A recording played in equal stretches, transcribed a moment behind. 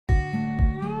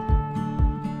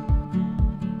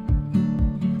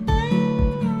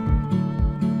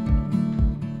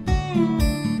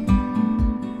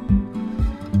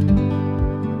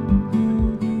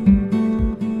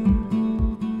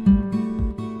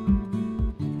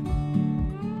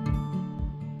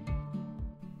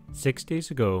6 days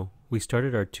ago, we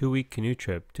started our 2-week canoe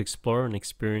trip to explore and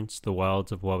experience the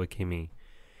wilds of Wabakimi.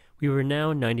 We were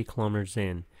now 90 kilometers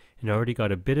in and already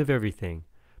got a bit of everything,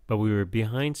 but we were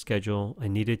behind schedule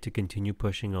and needed to continue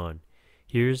pushing on.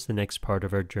 Here's the next part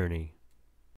of our journey.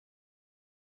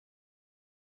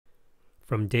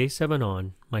 From day 7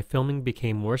 on, my filming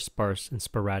became more sparse and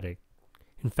sporadic.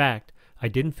 In fact, I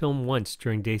didn't film once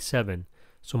during day 7,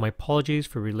 so my apologies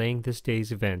for relaying this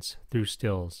day's events through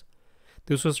stills.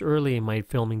 This was early in my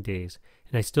filming days,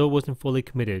 and I still wasn't fully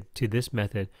committed to this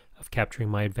method of capturing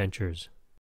my adventures.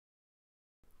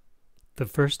 The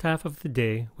first half of the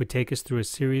day would take us through a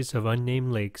series of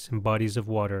unnamed lakes and bodies of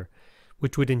water,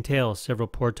 which would entail several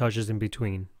portages in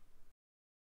between.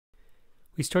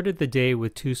 We started the day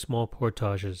with 2 small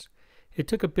portages. It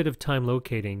took a bit of time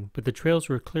locating, but the trails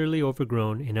were clearly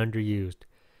overgrown and underused.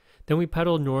 Then we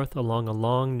paddled north along a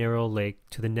long, narrow lake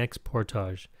to the next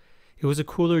portage. It was a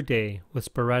cooler day with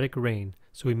sporadic rain,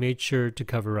 so we made sure to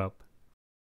cover up.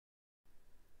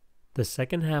 The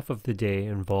second half of the day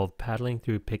involved paddling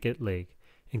through Picket Lake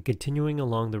and continuing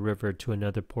along the river to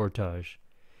another portage.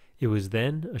 It was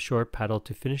then a short paddle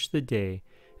to finish the day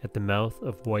at the mouth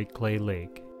of White Clay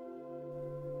Lake.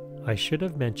 I should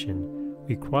have mentioned,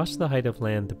 we crossed the height of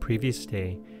land the previous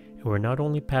day and were not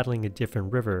only paddling a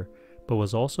different river, but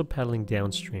was also paddling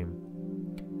downstream.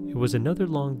 It was another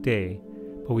long day,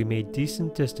 but we made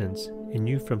decent distance and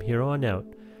knew from here on out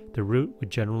the route would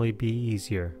generally be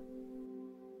easier.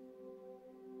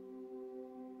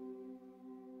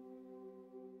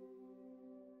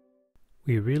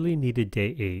 We really needed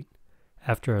day 8.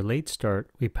 After a late start,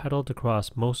 we paddled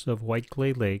across most of White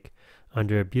Clay Lake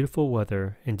under beautiful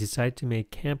weather and decided to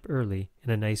make camp early in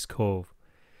a nice cove.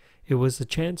 It was a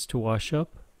chance to wash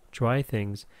up, dry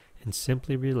things, and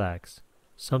simply relax,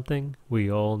 something we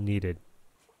all needed.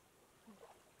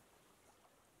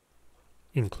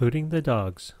 Including the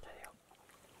dogs.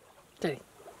 Daddy.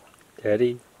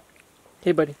 Daddy.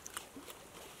 Hey, buddy.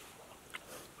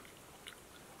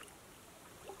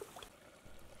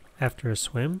 After a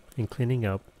swim and cleaning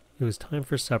up, it was time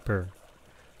for supper.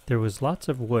 There was lots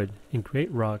of wood and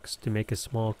great rocks to make a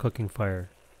small cooking fire.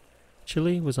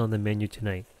 Chili was on the menu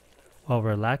tonight, while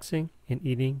relaxing and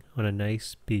eating on a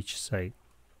nice beach site.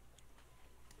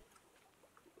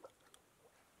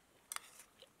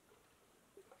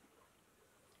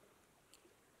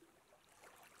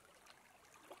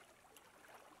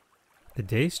 The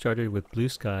day started with blue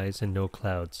skies and no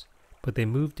clouds, but they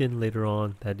moved in later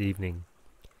on that evening.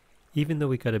 Even though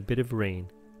we got a bit of rain,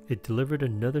 it delivered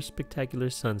another spectacular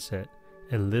sunset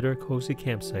and lit our cozy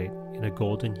campsite in a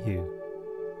golden hue.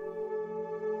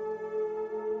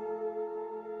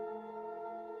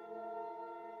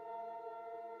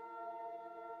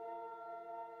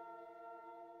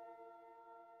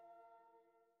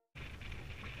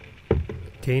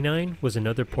 Day 9 was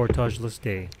another portageless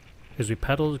day, as we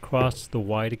paddled across the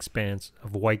wide expanse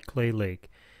of White Clay Lake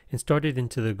and started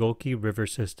into the Golki River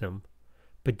system.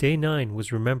 But day 9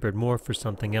 was remembered more for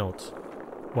something else: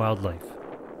 wildlife.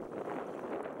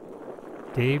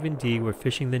 Dave and Dee were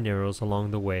fishing the narrows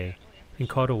along the way and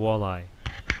caught a walleye,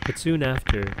 but soon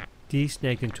after, Dee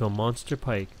snagged into a monster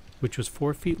pike which was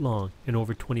 4 feet long and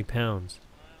over 20 pounds.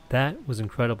 That was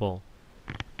incredible.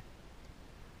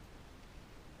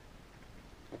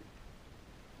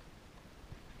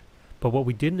 But what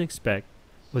we didn't expect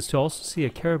was to also see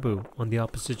a caribou on the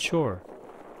opposite shore.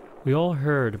 We all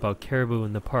heard about caribou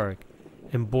in the park,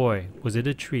 and boy, was it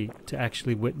a treat to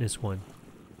actually witness one.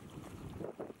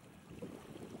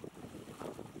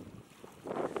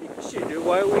 Shoot,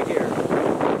 why are we here?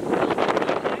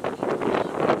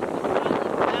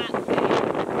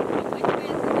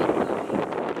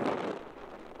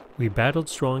 We battled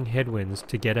strong headwinds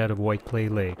to get out of White Clay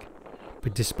Lake,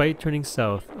 but despite turning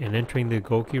south and entering the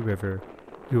Golki River,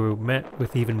 we were met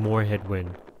with even more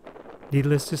headwind.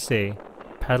 Needless to say,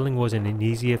 paddling wasn't an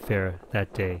easy affair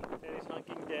that day.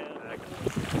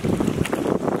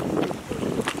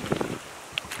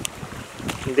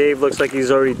 Dave looks like he's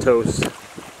already toast.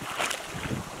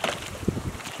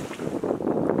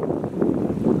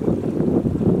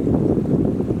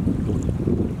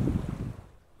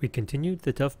 We continued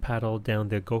the tough paddle down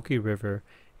the Golki River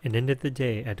and ended the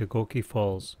day at the Golki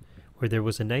Falls, where there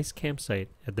was a nice campsite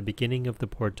at the beginning of the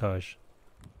portage.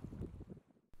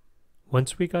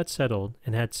 Once we got settled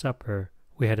and had supper,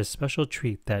 we had a special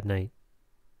treat that night.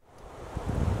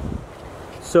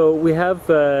 So we have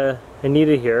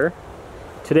Anita here.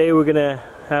 Today we're gonna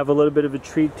have a little bit of a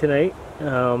treat tonight,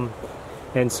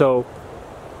 and so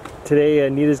today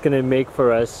Anita's gonna make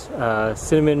for us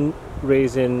cinnamon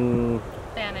raisin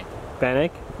Bannock.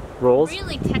 bannock rolls.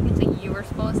 Really, technically, were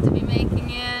supposed to be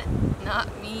making it,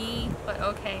 not me, but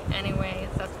okay, anyways,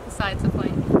 that's besides the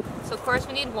point. So of course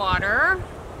we need water.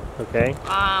 Okay.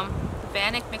 The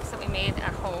bannock mix that we made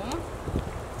at home.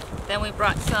 Then we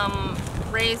brought some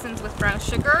raisins with brown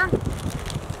sugar.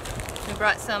 We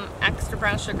brought some extra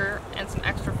brown sugar and some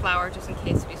extra flour just in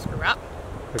case we screw up.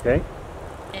 Okay.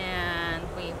 And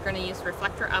we're going to use a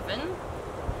reflector oven.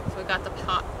 So we got the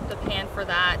pan for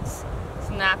that,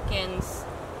 some napkins,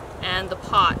 and the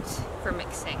pot for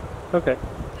mixing. Okay.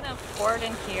 I'm going to pour it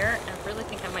in here, and I really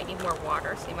think I might need more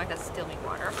water, so you might have to still need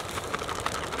water.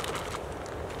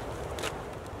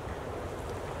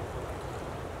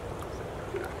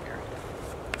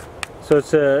 So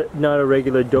it's not a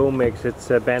regular dough mix, it's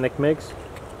a bannock mix?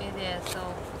 It is,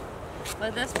 so,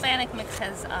 but this bannock mix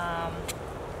has, I'm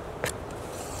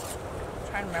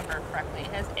trying to remember correctly, it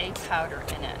has egg powder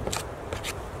in it.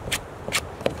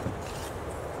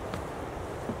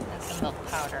 And some milk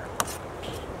powder.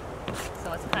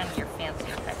 So it's kind of your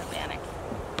fancier type of bannock.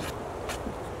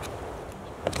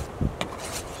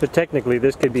 So technically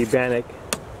this could be bannock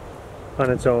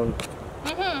on its own.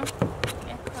 Mm-hmm.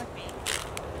 It could be.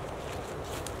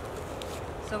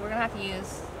 So we're going to have to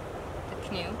use the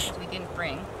canoe, because we didn't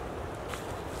bring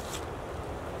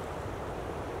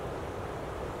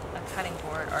a cutting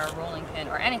board or a rolling pin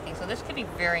or anything. So this could be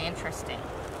very interesting.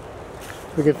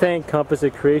 We can thank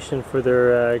Composite Creation for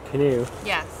their canoe.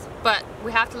 Yes, but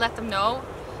we have to let them know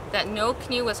that no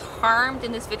canoe was harmed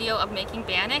in this video of making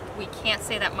bannock. We can't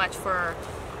say that much for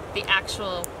the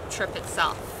actual trip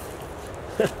itself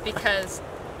because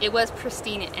it was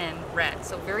pristine and red.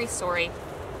 So very sorry.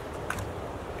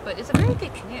 But it's a very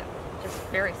good canoe. Just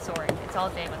very sorry. It's all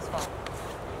David's fault.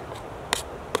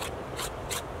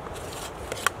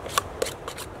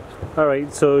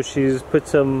 Alright, so she's put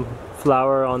some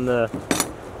flour on the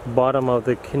bottom of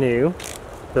the canoe.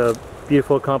 The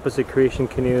beautiful Composite Creation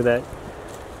canoe that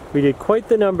we did quite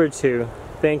the number to.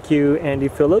 Thank you, Andy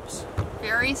Phillips.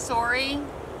 Very sorry.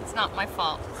 It's not my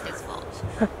fault. It's his fault.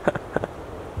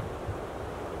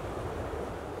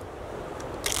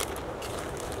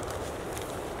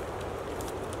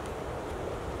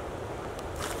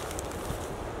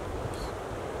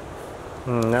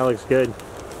 That looks good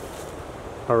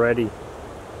already.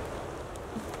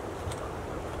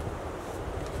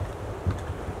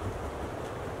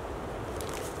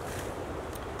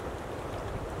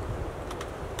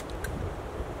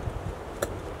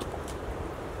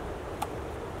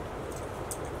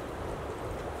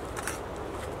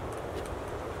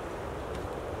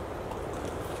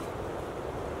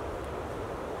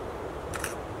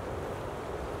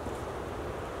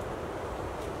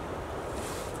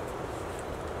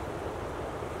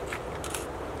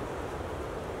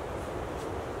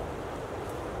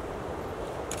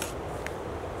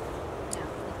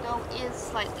 Is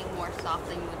slightly more soft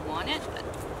than you would want it, but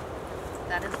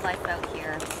that is life out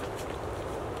here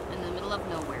in the middle of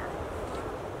nowhere.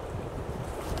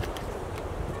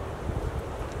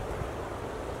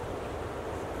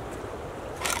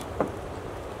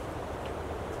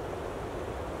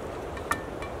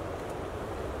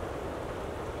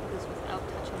 This without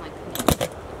touching my canoe.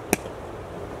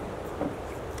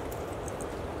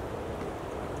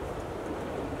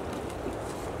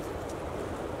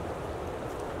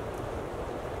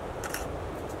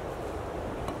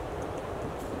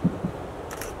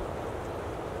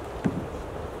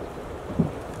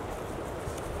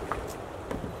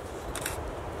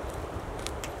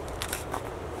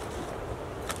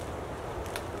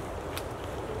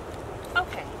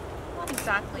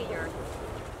 Exactly your...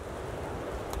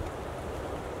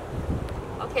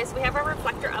 Okay, so we have our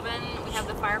reflector oven, we have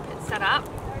the fire pit set up.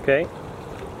 Okay.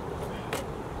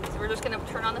 So we're just going to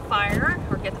turn on the fire,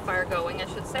 or get the fire going I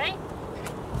should say.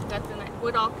 We've got the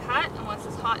wood all cut, and once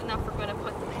it's hot enough we're going to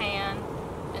put the pan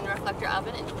in the reflector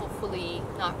oven and hopefully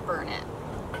not burn it.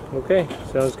 Okay,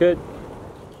 sounds good.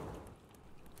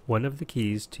 One of the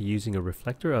keys to using a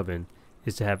reflector oven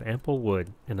is to have ample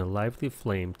wood and a lively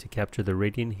flame to capture the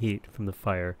radiant heat from the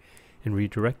fire and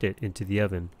redirect it into the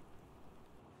oven.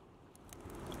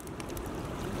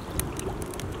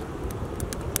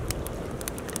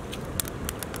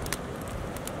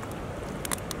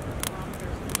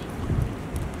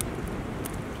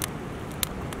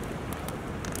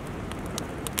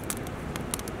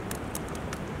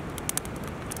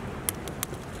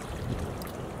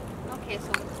 Okay,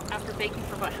 so after baking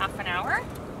for about half an hour,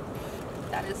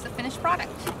 that is the finished product.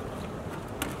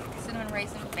 Cinnamon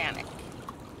raisin bannock.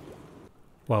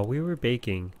 While we were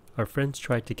baking, our friends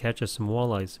tried to catch us some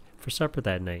walleyes for supper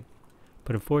that night,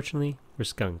 but unfortunately were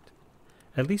skunked.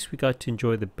 At least we got to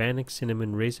enjoy the bannock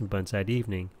cinnamon raisin buns that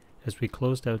evening as we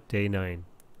closed out day 9.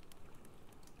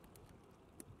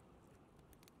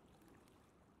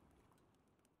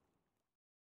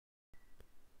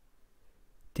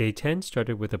 Day 10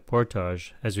 started with a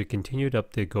portage as we continued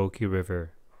up the Goki River.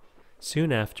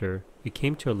 Soon after, we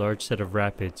came to a large set of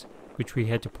rapids, which we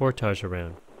had to portage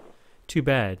around. Too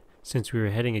bad, since we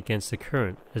were heading against the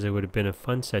current, as it would have been a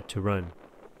fun set to run.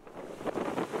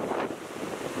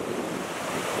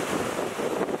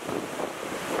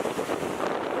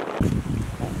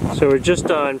 So we're just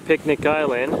on Picnic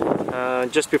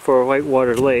Island, just before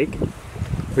Whitewater Lake.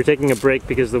 We're taking a break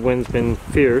because the wind's been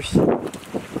fierce.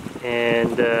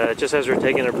 And just as we're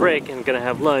taking a break and gonna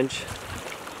have lunch,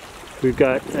 we've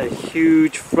got a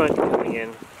huge front coming in.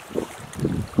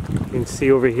 You can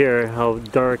see over here how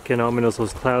dark and ominous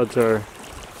those clouds are.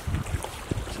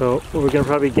 So we're gonna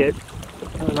probably get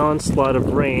an onslaught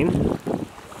of rain.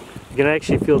 You can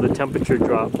actually feel the temperature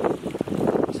drop.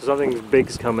 So something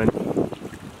big's coming.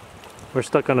 We're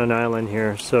stuck on an island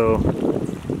here, so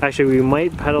actually we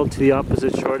might paddle to the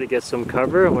opposite shore to get some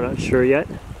cover. We're not sure yet,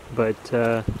 but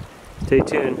stay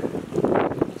tuned.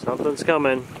 Something's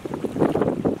coming.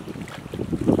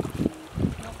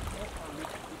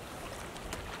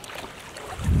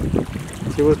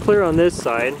 See, it was clear on this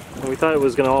side, and we thought it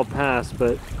was going to all pass,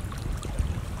 but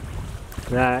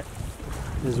that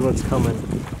is what's coming.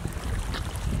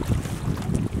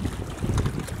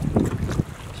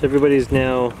 So everybody's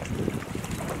now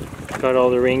got all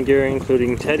the rain gear,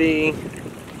 including Teddy,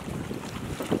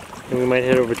 and we might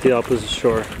head over to the opposite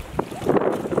shore.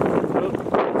 Oh,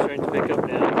 it's starting to pick up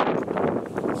now.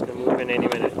 It's going to move in any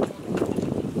minute.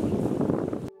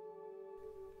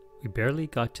 We barely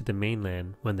got to the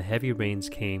mainland when the heavy rains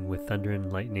came with thunder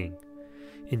and lightning.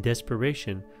 In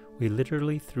desperation, we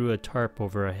literally threw a tarp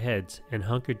over our heads and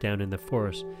hunkered down in the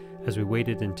forest as we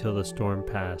waited until the storm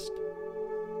passed.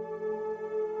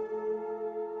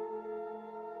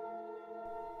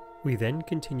 We then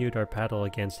continued our paddle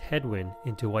against headwind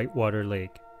into Whitewater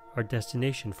Lake, our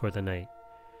destination for the night.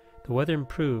 The weather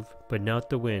improved, but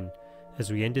not the wind,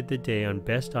 as we ended the day on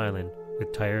Best Island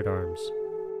with tired arms.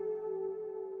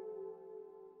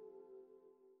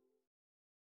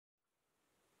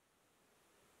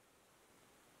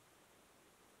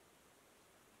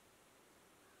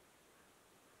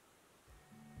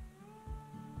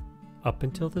 Up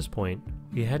until this point,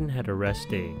 we hadn't had a rest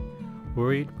day,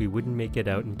 worried we wouldn't make it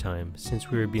out in time since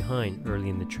we were behind early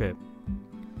in the trip.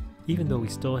 Even though we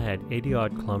still had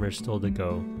 80-odd kilometers still to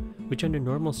go, which under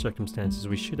normal circumstances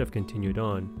we should have continued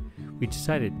on, we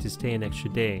decided to stay an extra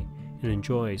day and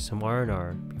enjoy some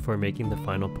R&R before making the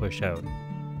final push out.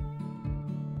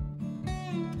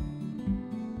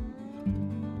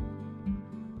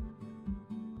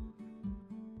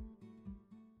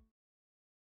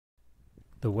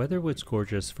 The weather was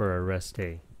gorgeous for our rest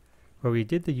day, where we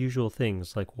did the usual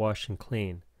things like wash and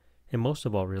clean, and most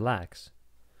of all relax.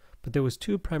 But there was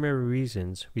two primary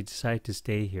reasons we decided to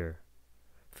stay here.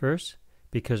 First,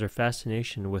 because our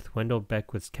fascination with Wendell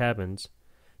Beckwith's cabins,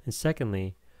 and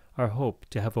secondly, our hope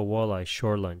to have a walleye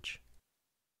shore lunch.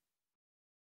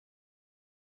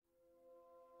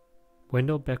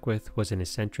 Wendell Beckwith was an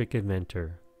eccentric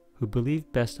inventor who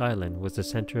believed Best Island was the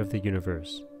center of the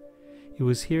universe. It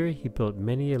was here he built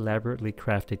many elaborately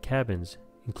crafted cabins,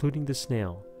 including the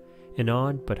Snail, an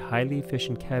odd but highly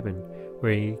efficient cabin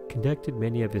where he conducted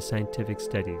many of his scientific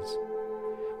studies.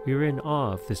 We were in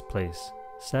awe of this place,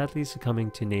 sadly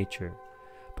succumbing to nature,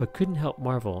 but couldn't help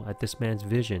marvel at this man's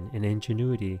vision and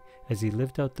ingenuity as he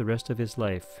lived out the rest of his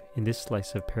life in this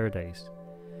slice of paradise.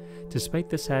 Despite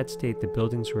the sad state the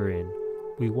buildings were in,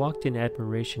 we walked in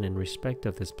admiration and respect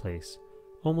of this place,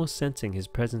 almost sensing his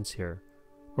presence here.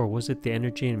 Or was it the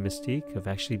energy and mystique of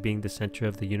actually being the center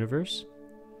of the universe?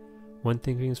 One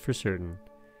thing is for certain,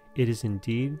 it is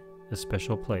indeed a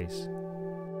special place.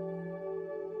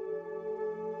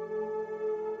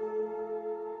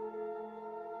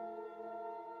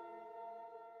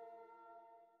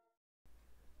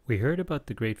 We heard about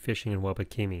the great fishing in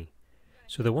Wabakimi,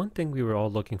 so the one thing we were all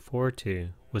looking forward to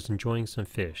was enjoying some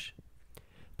fish.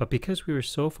 But because we were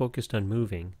so focused on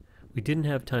moving, we didn't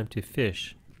have time to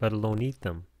fish, let alone eat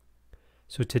them.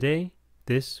 So today,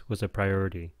 this was a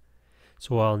priority.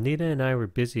 So while Nita and I were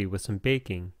busy with some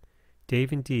baking,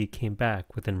 Dave and Dee came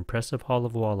back with an impressive haul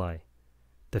of walleye.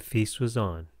 The feast was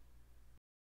on.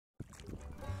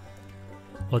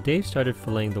 While Dave started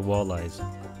filleting the walleyes,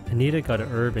 Anita got a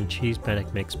herb and cheese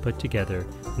bannock mix put together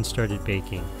and started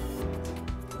baking.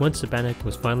 Once the bannock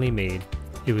was finally made,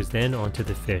 it was then onto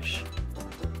the fish.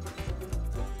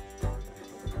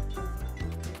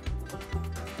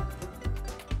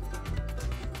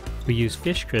 We used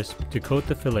fish crisp to coat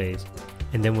the fillets,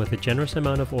 and then with a generous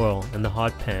amount of oil in the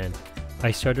hot pan,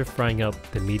 I started frying up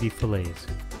the meaty fillets.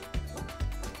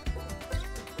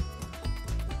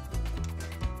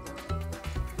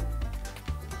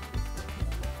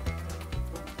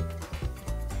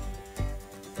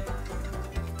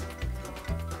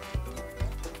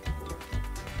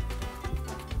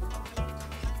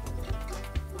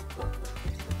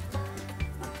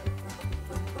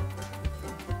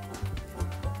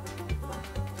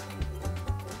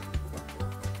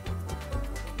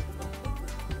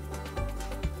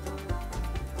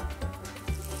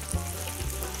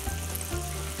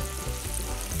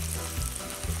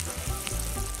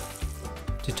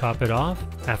 To top it off,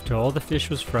 after all the fish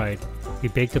was fried, we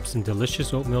baked up some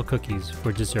delicious oatmeal cookies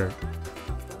for dessert.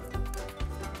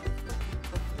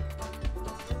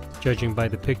 Judging by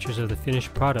the pictures of the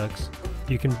finished products,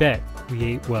 you can bet we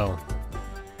ate well.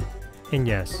 And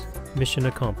yes, mission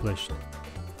accomplished.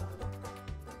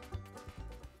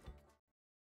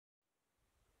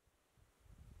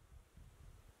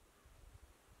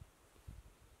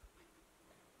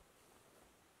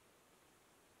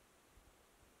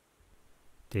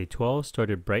 Day 12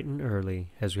 started bright and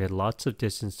early as we had lots of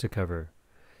distance to cover.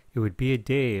 It would be a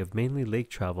day of mainly lake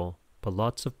travel, but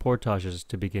lots of portages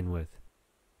to begin with.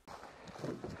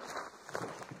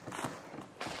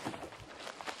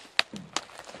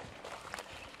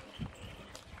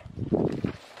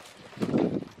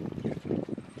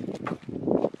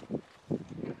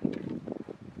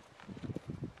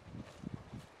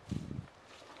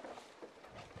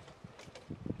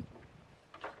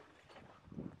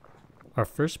 Our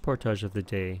first portage of the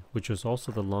day, which was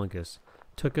also the longest,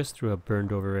 took us through a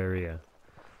burned over area.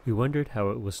 We wondered how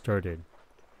it was started.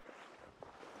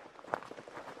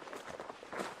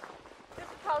 This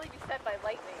would probably be set by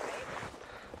lightning,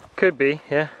 right? Could be,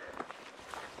 yeah.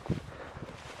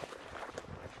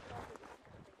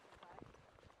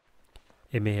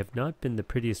 It may have not been the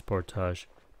prettiest portage,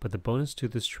 but the bonus to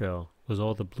this trail was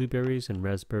all the blueberries and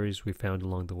raspberries we found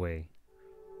along the way.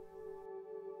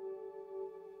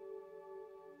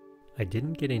 I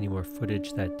didn't get any more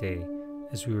footage that day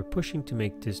as we were pushing to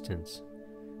make distance.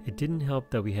 It didn't help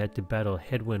that we had to battle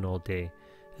headwind all day,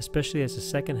 especially as the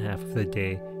second half of the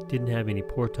day didn't have any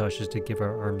portages to give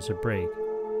our arms a break.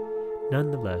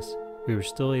 Nonetheless, we were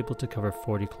still able to cover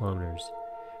 40 kilometers.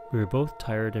 We were both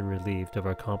tired and relieved of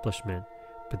our accomplishment,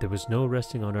 but there was no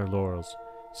resting on our laurels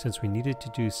since we needed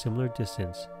to do similar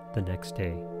distance the next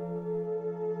day.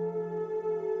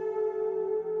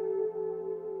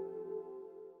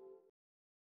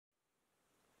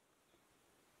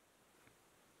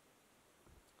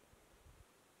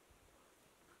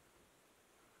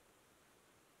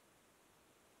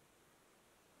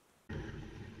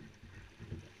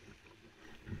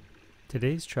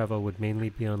 Today's travel would mainly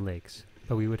be on lakes,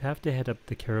 but we would have to head up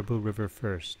the Caribou River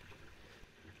first.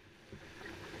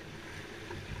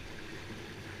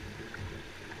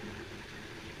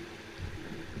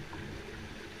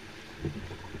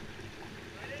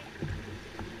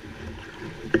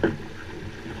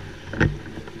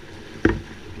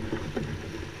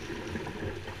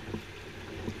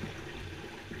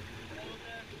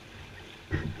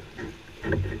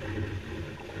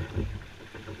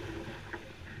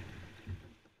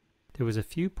 There was a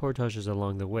few portages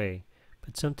along the way,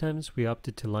 but sometimes we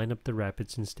opted to line up the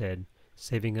rapids instead,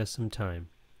 saving us some time.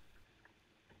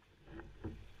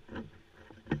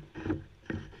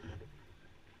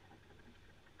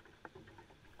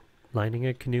 Lining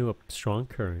a canoe up strong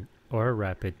current or a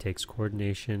rapid takes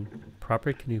coordination,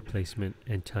 proper canoe placement,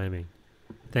 and timing.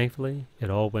 Thankfully, it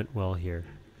all went well here.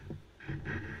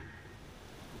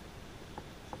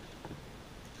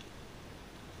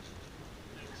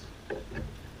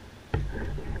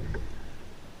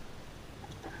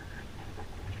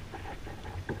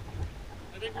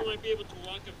 I think we might be able to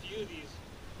walk a few of these.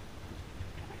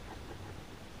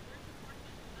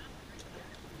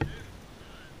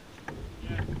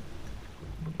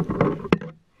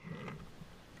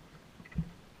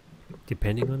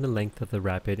 Depending on the length of the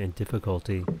rapid and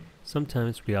difficulty,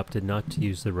 sometimes we opted not to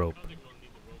use the rope.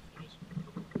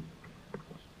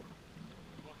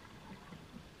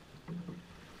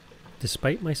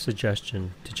 Despite my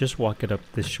suggestion to just walk it up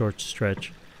this short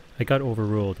stretch, I got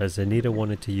overruled as Anita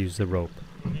wanted to use the rope.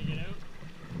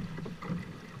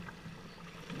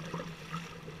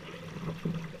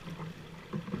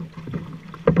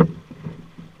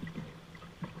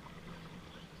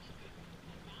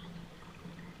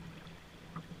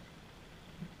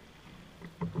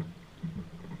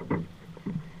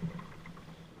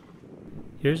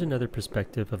 Here's another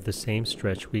perspective of the same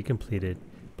stretch we completed,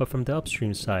 but from the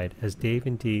upstream side as Dave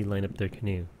and Dee line up their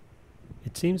canoe.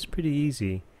 It seems pretty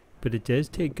easy, but it does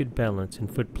take good balance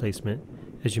and foot placement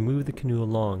as you move the canoe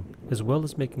along, as well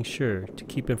as making sure to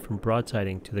keep it from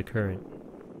broadsiding to the current.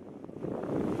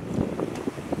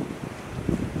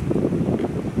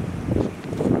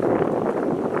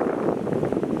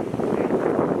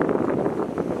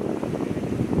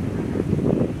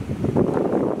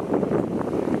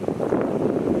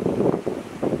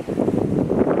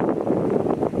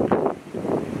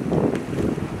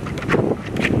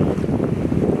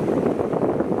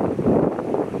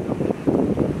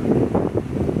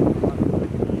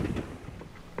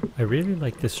 I really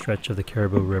like this stretch of the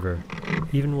Caribou River,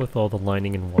 even with all the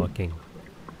lining and walking.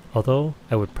 although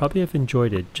I would probably have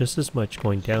enjoyed it just as much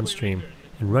going downstream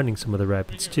and running some of the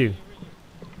rapids too.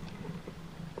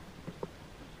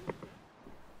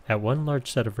 At one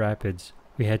large set of rapids,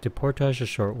 we had to portage a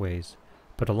short ways,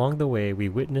 but along the way we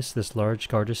witnessed this large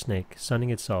garter snake sunning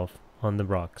itself on the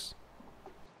rocks.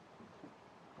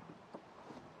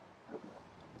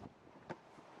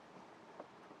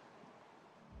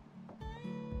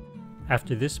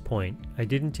 After this point, I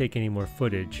didn't take any more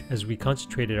footage as we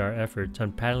concentrated our efforts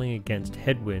on paddling against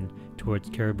headwind towards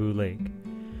Caribou Lake.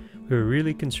 We were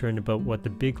really concerned about what the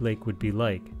big lake would be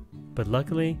like, but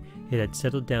luckily it had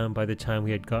settled down by the time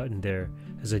we had gotten there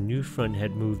as a new front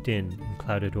had moved in and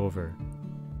clouded over.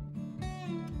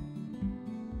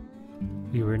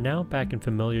 We were now back in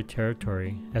familiar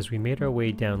territory as we made our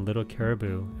way down Little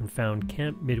Caribou and found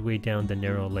camp midway down the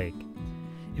narrow lake.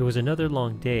 It was another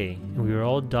long day and we were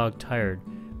all dog-tired,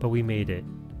 but we made it.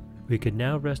 We could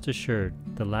now rest assured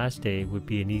the last day would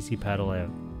be an easy paddle out.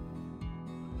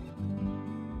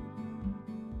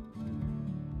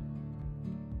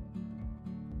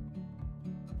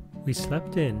 We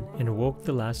slept in and awoke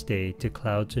the last day to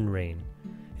clouds and rain.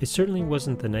 It certainly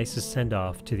wasn't the nicest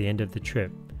send-off to the end of the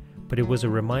trip, but it was a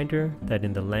reminder that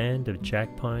in the land of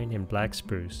jack pine and black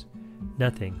spruce,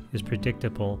 nothing is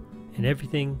predictable and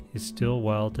everything is still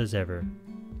wild as ever.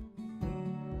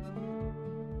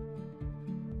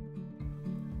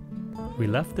 We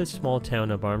left the small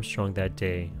town of Armstrong that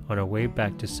day on our way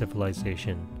back to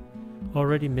civilization,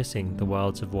 already missing the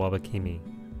wilds of Wabakimi,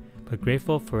 but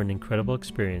grateful for an incredible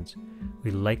experience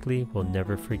we likely will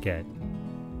never forget.